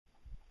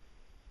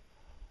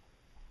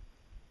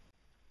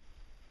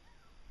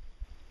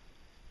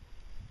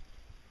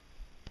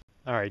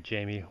Alright,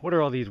 Jamie, what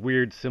are all these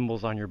weird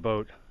symbols on your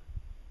boat?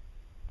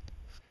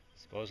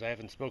 Suppose I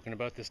haven't spoken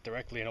about this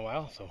directly in a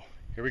while, so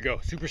here we go.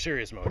 Super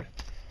serious mode.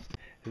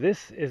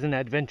 This is an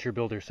adventure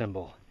builder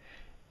symbol.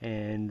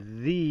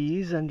 And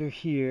these under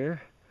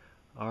here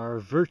are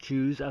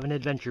virtues of an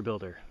adventure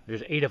builder.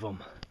 There's 8 of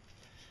them.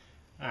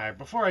 Alright,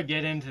 before I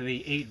get into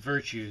the 8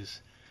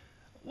 virtues,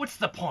 what's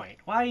the point?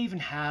 Why even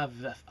have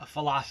a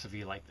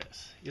philosophy like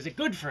this? Is it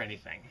good for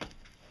anything?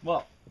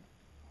 Well,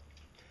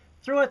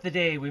 throughout the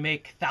day, we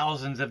make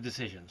thousands of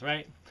decisions,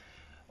 right?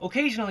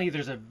 Occasionally,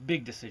 there's a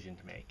big decision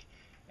to make.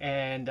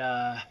 And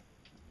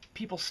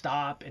people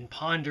stop and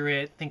ponder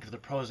it, think of the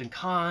pros and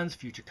cons,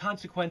 future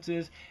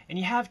consequences, and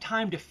you have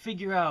time to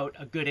figure out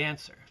a good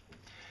answer.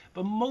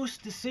 But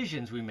most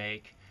decisions we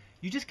make,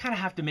 you just kind of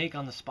have to make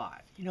on the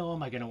spot. You know,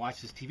 am I going to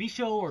watch this TV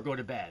show or go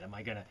to bed? Am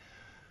I going to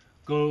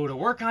go to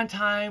work on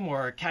time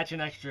or catch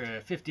an extra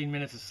 15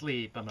 minutes of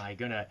sleep? Am I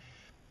going to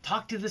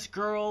talk to this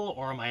girl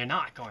or am I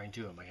not going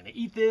to? Am I going to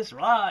eat this?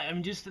 I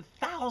mean, just the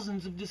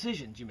thousands of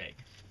decisions you make.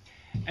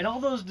 And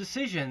all those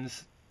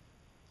decisions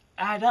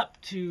add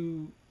up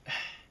to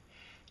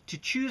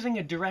choosing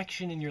a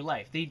direction in your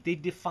life. They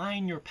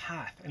define your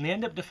path, and they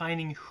end up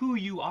defining who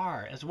you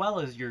are as well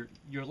as your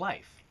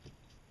life.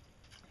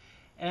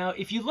 Now,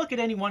 if you look at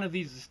any one of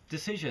these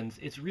decisions,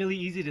 it's really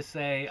easy to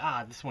say,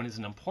 this one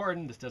isn't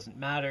important, this doesn't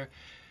matter.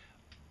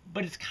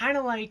 But it's kind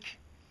of like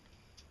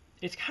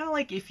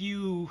if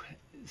you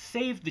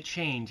saved the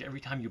change every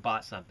time you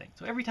bought something.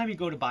 So every time you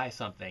go to buy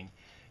something,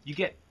 you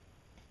get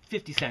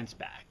 50 cents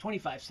back,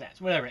 25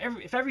 cents, whatever.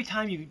 If every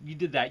time you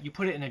did that, you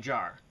put it in a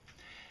jar,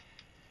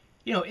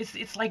 you know,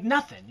 it's like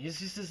nothing.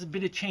 It's just a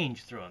bit of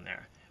change thrown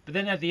there. But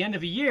then at the end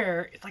of a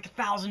year, it's like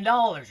 $1,000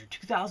 or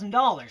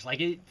 $2,000.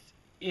 Like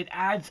it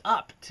adds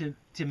up to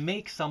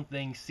make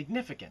something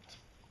significant.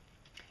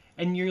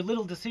 And your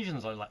little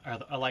decisions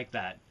are like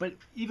that, but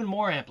even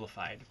more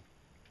amplified.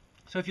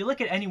 So if you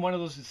look at any one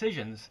of those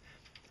decisions,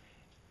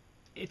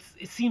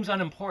 it seems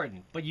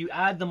unimportant, but you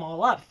add them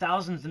all up,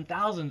 thousands and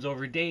thousands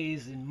over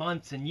days and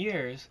months and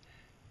years,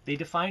 they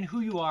define who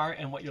you are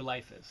and what your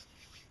life is.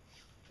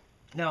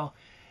 Now,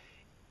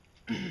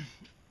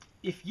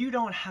 if you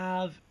don't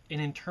have an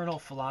internal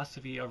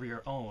philosophy of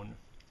your own,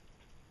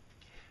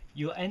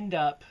 you'll end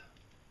up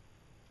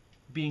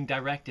being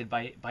directed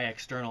by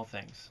external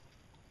things.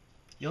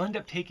 You'll end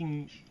up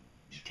taking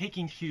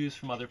cues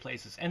from other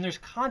places, and there's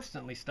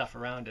constantly stuff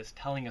around us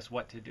telling us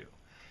what to do.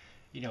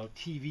 You know,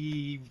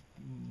 TV,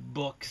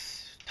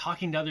 books,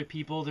 talking to other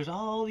people. There's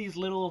all these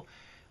little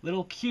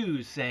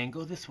cues saying,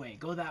 go this way,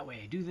 go that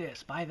way, do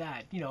this, buy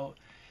that, you know,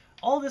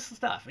 all this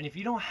stuff. And if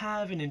you don't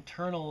have an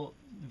internal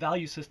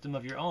value system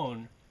of your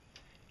own,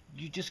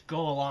 you just go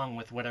along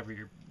with whatever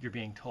you're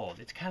being told.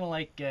 It's kind of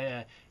like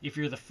if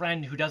you're the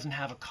friend who doesn't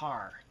have a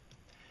car.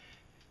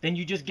 Then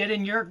you just get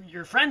in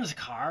your friend's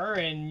car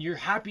and you're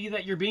happy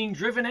that you're being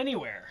driven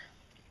anywhere.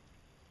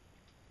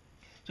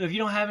 So if you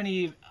don't have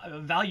any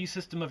value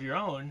system of your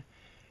own,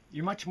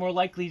 you're much more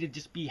likely to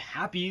just be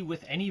happy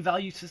with any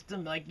value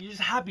system. Like, you're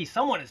just happy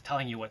someone is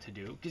telling you what to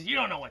do because you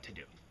don't know what to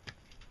do.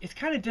 It's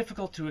kind of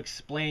difficult to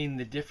explain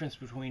the difference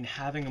between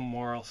having a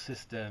moral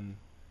system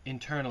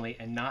internally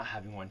and not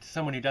having one to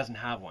someone who doesn't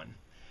have one.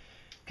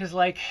 Because,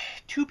 like,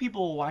 two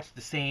people will watch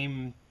the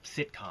same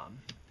sitcom,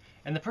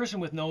 and the person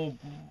with no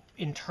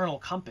internal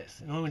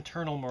compass, no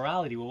internal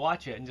morality will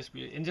watch it and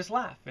just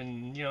laugh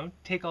and, you know,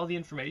 take all the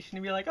information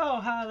and be like,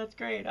 oh, that's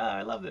great,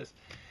 I love this.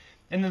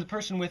 And then the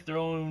person with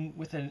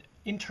an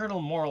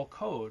internal moral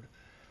code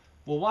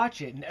will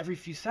watch it, and every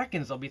few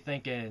seconds they'll be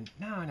thinking,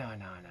 no.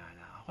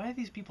 Why are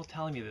these people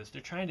telling me this?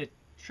 They're trying to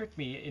trick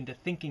me into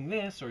thinking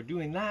this or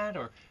doing that,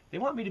 or they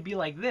want me to be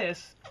like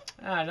this.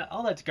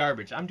 All that's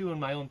garbage. I'm doing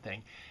my own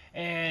thing.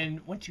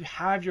 And once you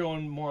have your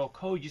own moral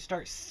code, you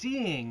start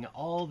seeing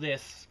all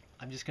this,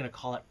 I'm just going to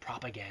call it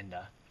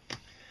propaganda.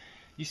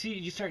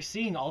 You start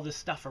seeing all this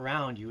stuff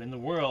around you in the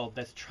world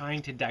that's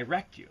trying to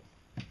direct you.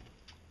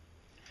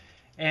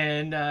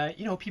 And,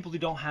 you know, people who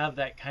don't have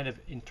that kind of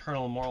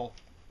internal moral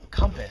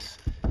compass,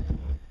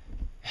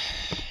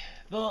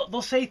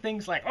 they'll say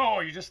things like,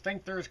 oh, you just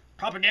think there's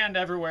propaganda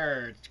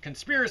everywhere, it's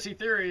conspiracy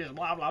theories,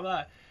 blah, blah,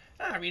 blah.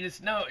 I mean,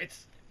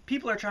 it's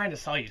people are trying to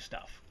sell you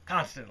stuff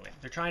constantly.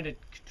 They're trying to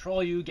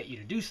control you, get you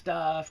to do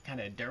stuff,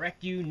 kind of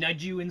direct you,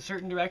 nudge you in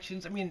certain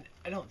directions. I mean,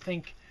 I don't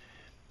think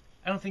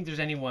there's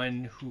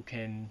anyone who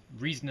can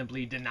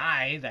reasonably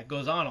deny that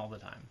goes on all the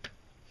time.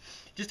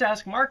 Just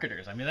ask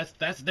marketers. I mean,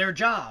 that's their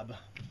job.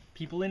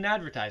 People in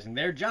advertising,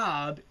 their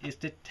job is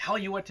to tell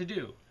you what to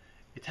do.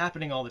 It's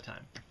happening all the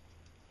time.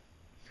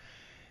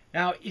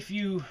 Now, if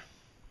you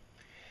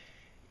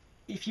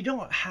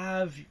don't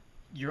have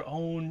your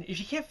own, if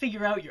you can't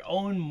figure out your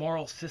own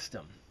moral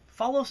system,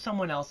 follow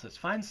someone else's.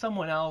 Find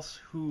someone else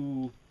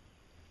who's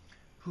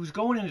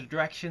going in a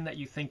direction that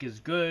you think is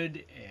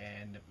good,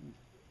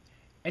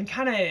 and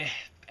kind of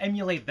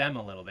emulate them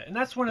a little bit. And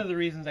that's one of the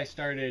reasons I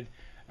started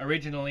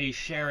originally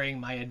sharing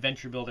my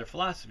adventure builder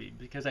philosophy,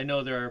 because I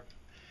know there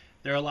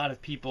are a lot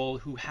of people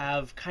who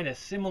have kind of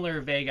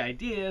similar vague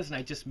ideas, and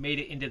I just made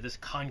it into this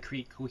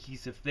concrete,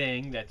 cohesive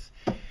thing that's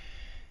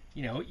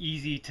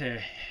easy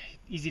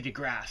to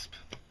grasp.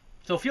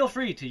 So feel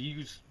free to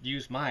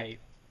use my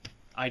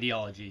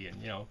ideology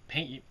and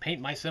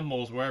paint my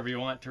symbols wherever you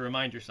want to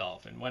remind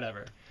yourself and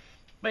whatever.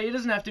 But it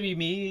doesn't have to be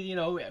me,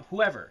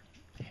 whoever.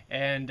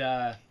 And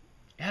it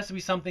has to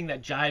be something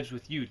that jives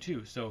with you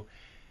too. So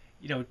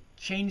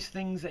change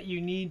things that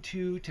you need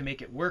to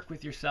make it work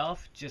with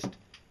yourself. Just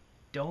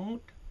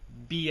don't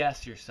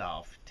BS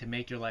yourself to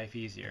make your life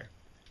easier.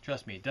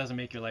 Trust me, it doesn't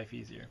make your life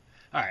easier.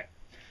 All right,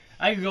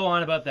 I could go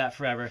on about that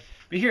forever,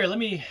 but here, let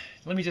me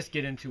just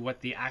get into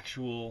what the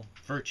actual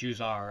virtues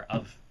are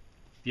of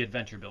the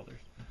adventure builders.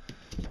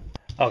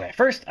 Okay,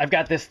 first I've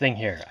got this thing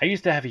here. I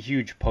used to have a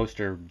huge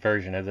poster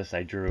version of this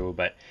I drew,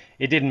 but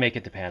it didn't make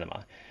it to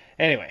Panama.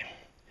 Anyway,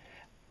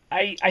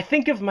 I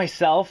think of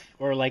myself,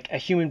 or like a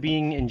human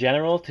being in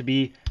general, to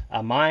be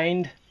a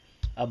mind,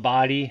 a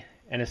body,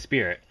 and a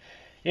spirit.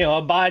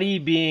 A body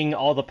being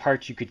all the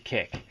parts you could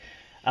kick.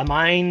 A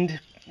mind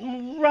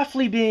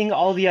roughly being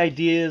all the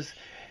ideas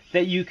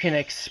that you can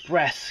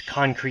express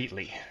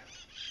concretely.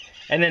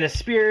 And then a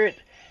spirit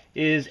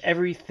is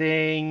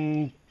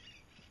everything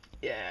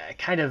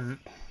kind of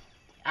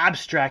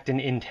abstract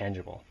and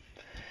intangible.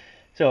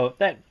 So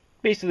that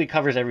basically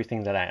covers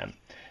everything that I am.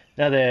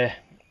 Now the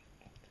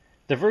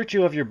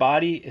virtue of your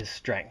body is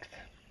strength.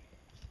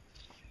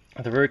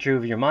 The virtue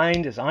of your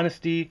mind is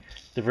honesty.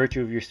 The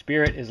virtue of your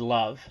spirit is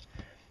love.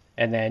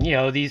 And then,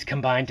 these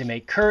combine to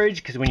make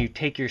courage, because when you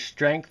take your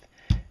strength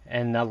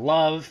and the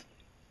love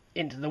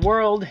into the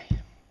world,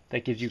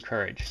 that gives you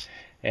courage.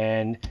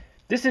 And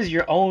this is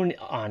your own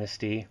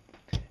honesty.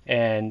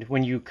 And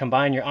when you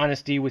combine your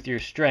honesty with your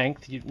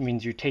strength, it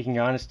means you're taking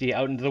your honesty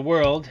out into the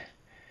world.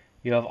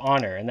 You have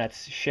honor, and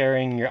that's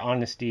sharing your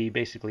honesty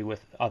basically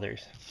with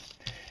others.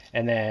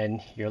 And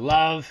then your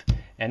love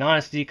and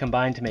honesty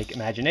combine to make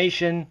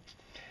imagination.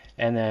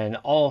 And then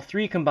all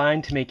three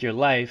combine to make your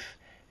life.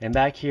 And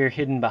back here,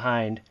 hidden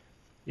behind,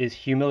 is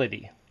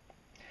humility.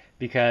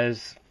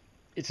 Because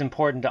it's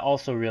important to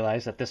also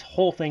realize that this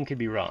whole thing could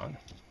be wrong.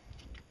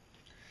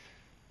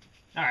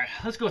 All right,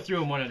 let's go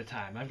through them one at a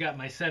time. I've got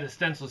my set of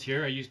stencils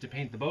here I used to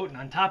paint the boat, and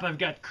on top I've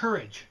got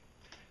courage.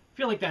 I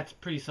feel like that's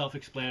pretty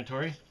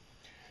self-explanatory.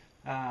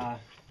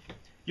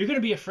 You're going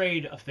to be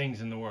afraid of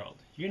things in the world.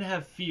 You're going to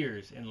have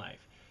fears in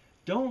life.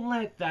 Don't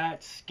let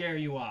that scare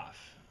you off.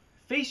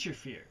 Face your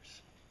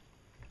fears.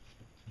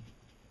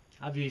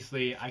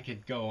 Obviously, I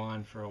could go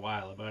on for a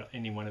while about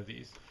any one of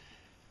these.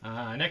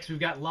 Next, we've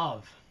got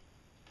love.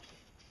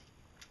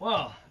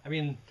 Well,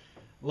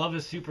 love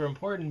is super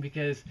important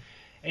because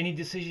any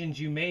decisions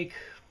you make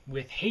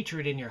with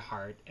hatred in your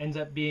heart ends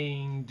up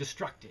being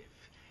destructive.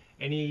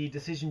 Any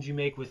decisions you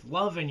make with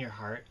love in your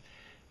heart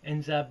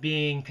ends up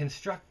being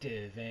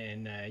constructive,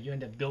 and you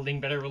end up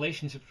building better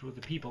relationships with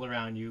the people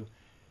around you.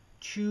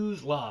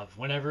 Choose love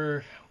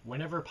whenever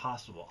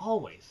possible.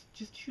 Always.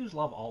 Just choose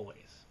love always.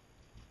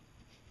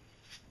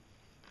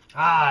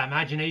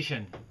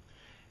 Imagination.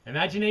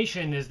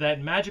 Imagination is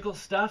that magical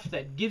stuff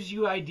that gives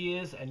you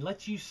ideas and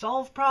lets you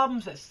solve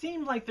problems that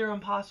seem like they're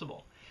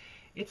impossible.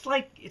 It's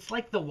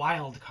like the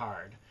wild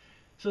card.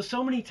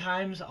 So many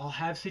times I'll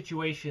have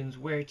situations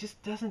where it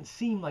just doesn't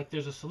seem like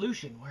there's a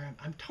solution, where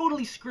I'm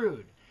totally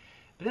screwed.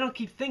 But then I'll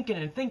keep thinking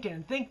and thinking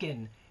and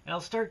thinking, and I'll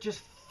start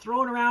just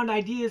throwing around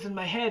ideas in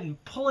my head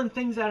and pulling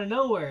things out of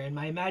nowhere, and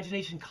my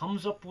imagination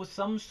comes up with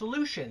some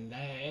solution,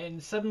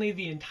 and suddenly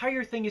the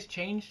entire thing is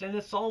changed and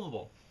it's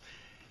solvable.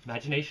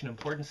 Imagination,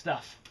 important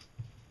stuff.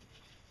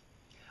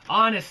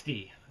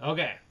 Honesty.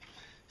 Okay,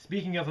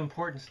 speaking of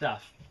important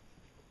stuff.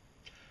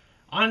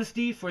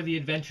 Honesty for the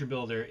adventure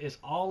builder is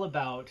all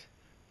about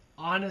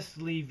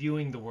honestly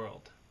viewing the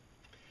world.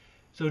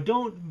 So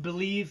don't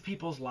believe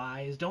people's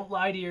lies. Don't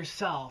lie to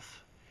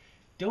yourself.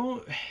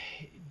 Don't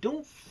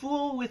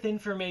fool with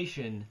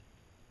information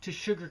to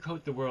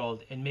sugarcoat the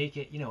world and make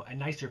it, a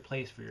nicer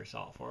place for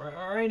yourself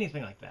or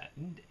anything like that.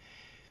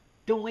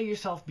 Don't let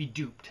yourself be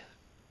duped.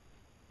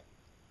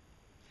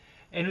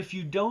 And if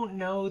you don't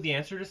know the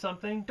answer to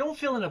something, don't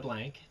fill in a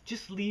blank.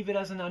 Just leave it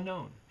as an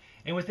unknown.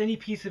 And with any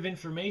piece of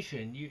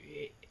information,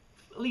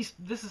 at least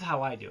this is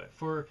how I do it.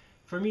 For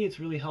me, it's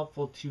really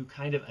helpful to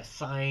kind of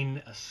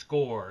assign a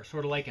score,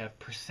 sort of like a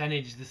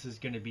percentage this is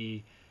going to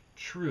be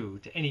true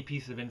to any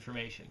piece of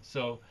information.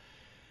 So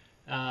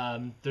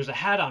there's a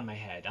hat on my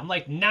head. I'm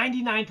like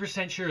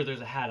 99% sure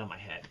there's a hat on my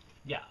head.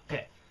 Yeah,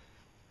 okay.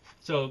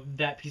 So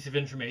that piece of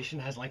information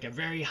has like a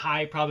very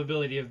high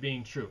probability of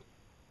being true.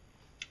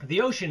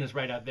 The ocean is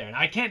right out there, and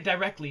I can't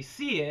directly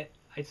see it.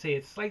 I'd say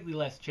it's slightly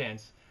less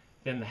chance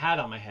than the hat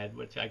on my head,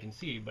 which I can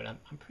see, but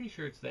I'm pretty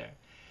sure it's there.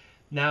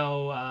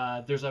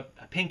 Now, there's a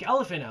pink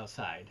elephant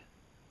outside.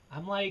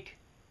 I'm like,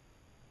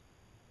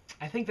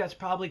 I think that's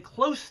probably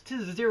close to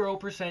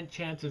 0%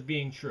 chance of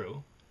being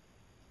true.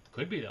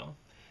 Could be, though.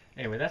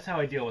 Anyway, that's how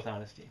I deal with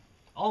honesty.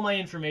 All my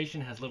information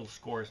has little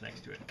scores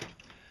next to it.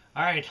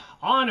 All right,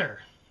 honor.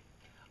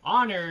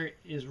 Honor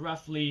is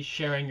roughly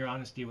sharing your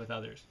honesty with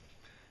others.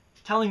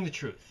 Telling the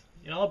truth.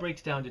 It all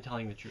breaks down to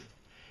telling the truth.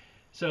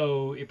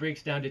 So it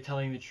breaks down to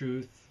telling the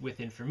truth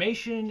with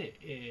information.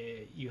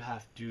 You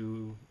have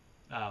to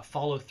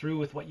follow through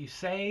with what you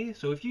say.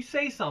 So if you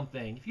say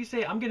something, if you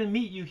say, I'm going to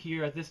meet you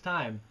here at this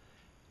time,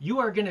 you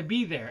are going to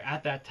be there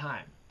at that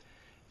time.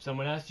 If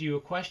someone asks you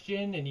a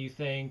question and you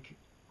think,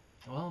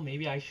 well,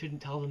 maybe I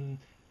shouldn't tell them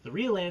the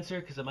real answer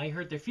because it might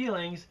hurt their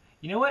feelings.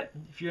 You know what?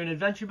 If you're an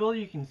adventure builder,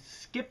 you can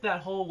skip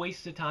that whole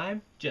waste of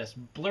time. Just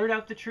blurt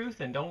out the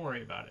truth and don't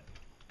worry about it.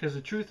 Because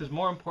the truth is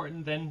more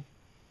important than,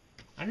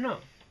 I don't know,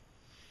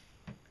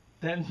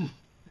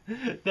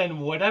 than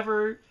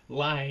whatever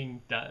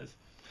lying does.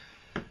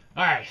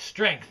 All right,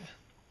 strength.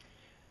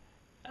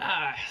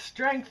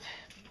 Strength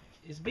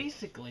is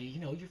basically,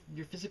 you know,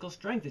 your physical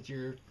strength. It's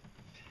your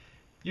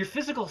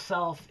physical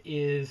self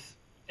is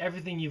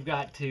everything you've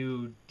got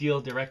to deal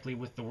directly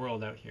with the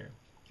world out here.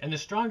 And the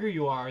stronger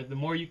you are, the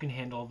more you can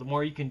handle, the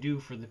more you can do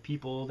for the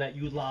people that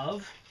you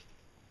love,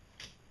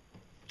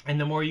 and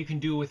the more you can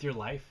do with your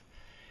life,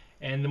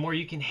 and the more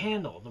you can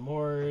handle, the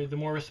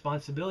more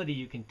responsibility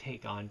you can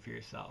take on for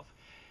yourself.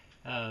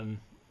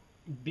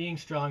 Being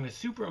strong is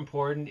super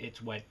important.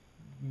 It's what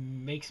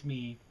makes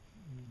me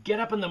get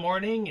up in the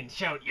morning and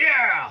shout,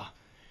 yeah!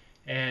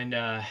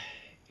 And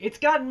it's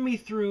gotten me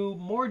through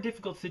more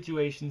difficult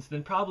situations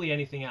than probably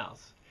anything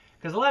else.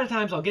 Because a lot of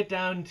times I'll get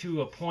down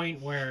to a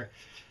point where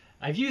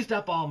I've used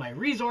up all my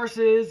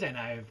resources and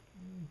I've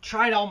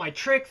tried all my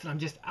tricks and I'm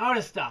just out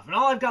of stuff. And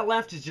all I've got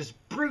left is just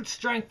brute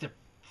strength to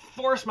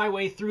force my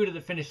way through to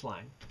the finish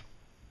line.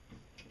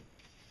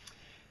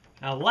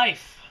 Now,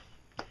 life.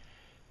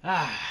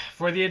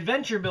 For the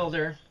adventure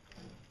builder,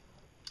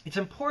 it's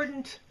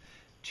important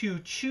to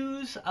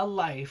choose a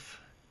life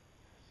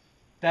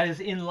that is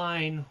in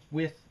line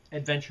with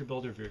adventure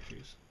builder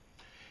virtues.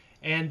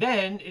 And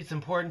then it's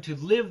important to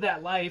live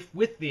that life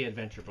with the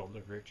adventure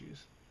builder virtues.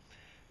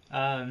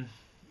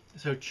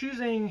 So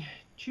choosing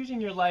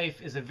your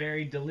life is a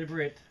very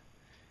deliberate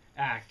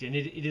act, and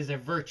it is a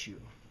virtue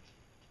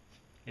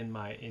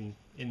in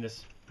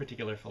this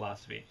particular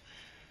philosophy.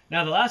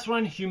 Now the last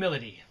one,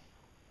 humility.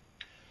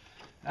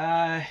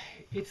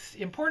 It's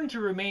important to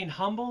remain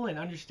humble and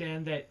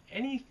understand that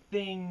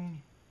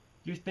anything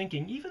you're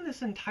thinking, even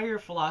this entire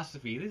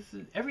philosophy,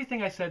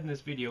 everything I said in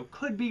this video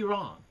could be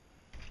wrong.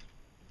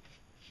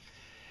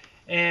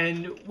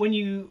 And when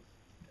you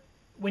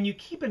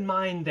keep in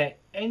mind that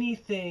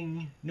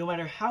anything, no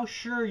matter how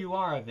sure you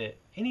are of it,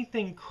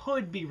 anything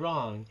could be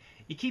wrong,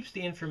 it keeps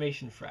the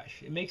information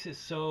fresh. It makes it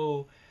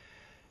so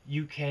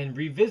you can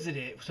revisit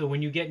it. So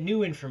when you get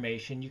new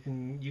information, you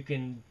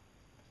can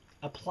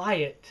apply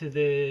it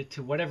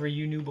to whatever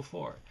you knew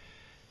before.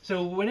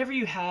 So whenever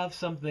you have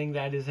something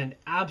that is an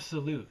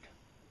absolute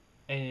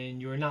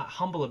and you're not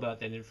humble about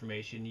that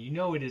information, you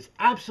know it is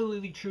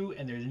absolutely true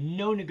and there's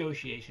no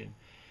negotiation.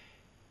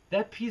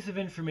 That piece of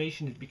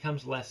information, it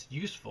becomes less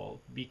useful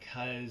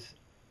because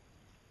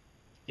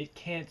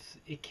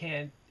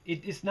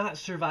it's not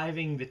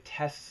surviving the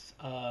tests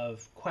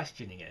of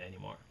questioning it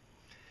anymore.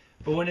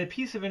 But when a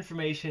piece of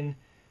information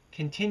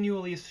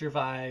continually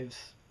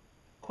survives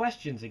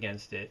questions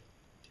against it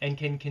and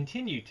can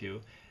continue to,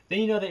 then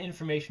you know that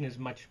information is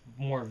much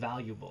more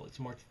valuable. It's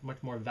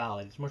much more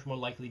valid. It's much more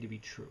likely to be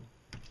true.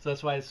 So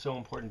that's why it's so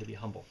important to be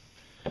humble.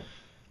 And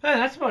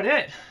that's about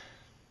it.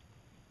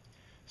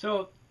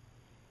 So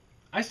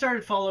I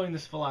started following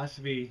this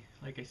philosophy,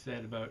 like I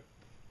said, about,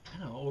 I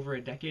don't know, over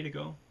a decade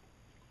ago.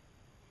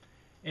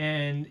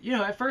 And, you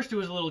know, at first it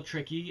was a little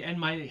tricky,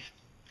 and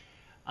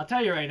I'll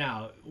tell you right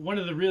now, one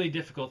of the really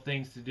difficult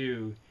things to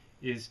do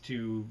is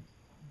to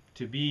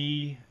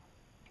be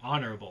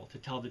honorable, to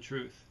tell the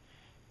truth,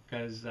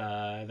 because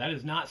that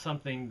is not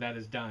something that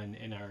is done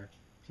in our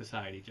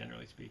society,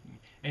 generally speaking.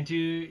 And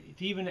to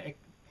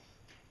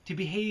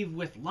behave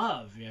with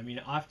love, I mean,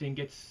 it often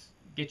gets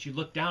you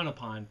looked down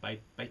upon by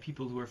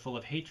people who are full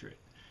of hatred.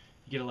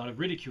 You get a lot of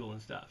ridicule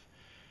and stuff.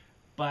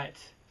 But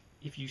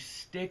if you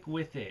stick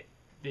with it,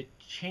 the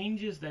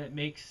changes that it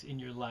makes in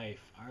your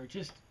life are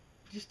just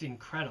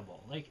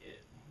incredible. Like,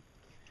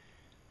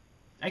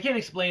 I can't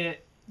explain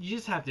it. You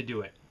just have to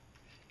do it.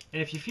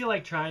 And if you feel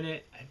like trying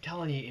it, I'm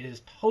telling you, it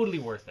is totally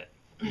worth it.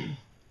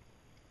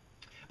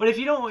 But if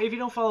you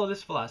don't follow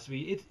this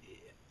philosophy,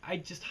 I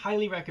just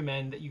highly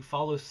recommend that you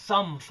follow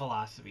some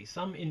philosophy,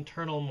 some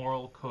internal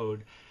moral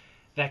code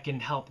that can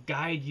help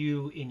guide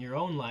you in your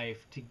own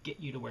life to get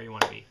you to where you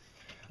want to be.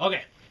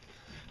 Okay,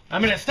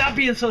 I'm going to stop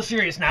being so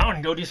serious now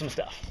and go do some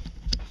stuff.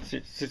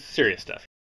 Serious stuff.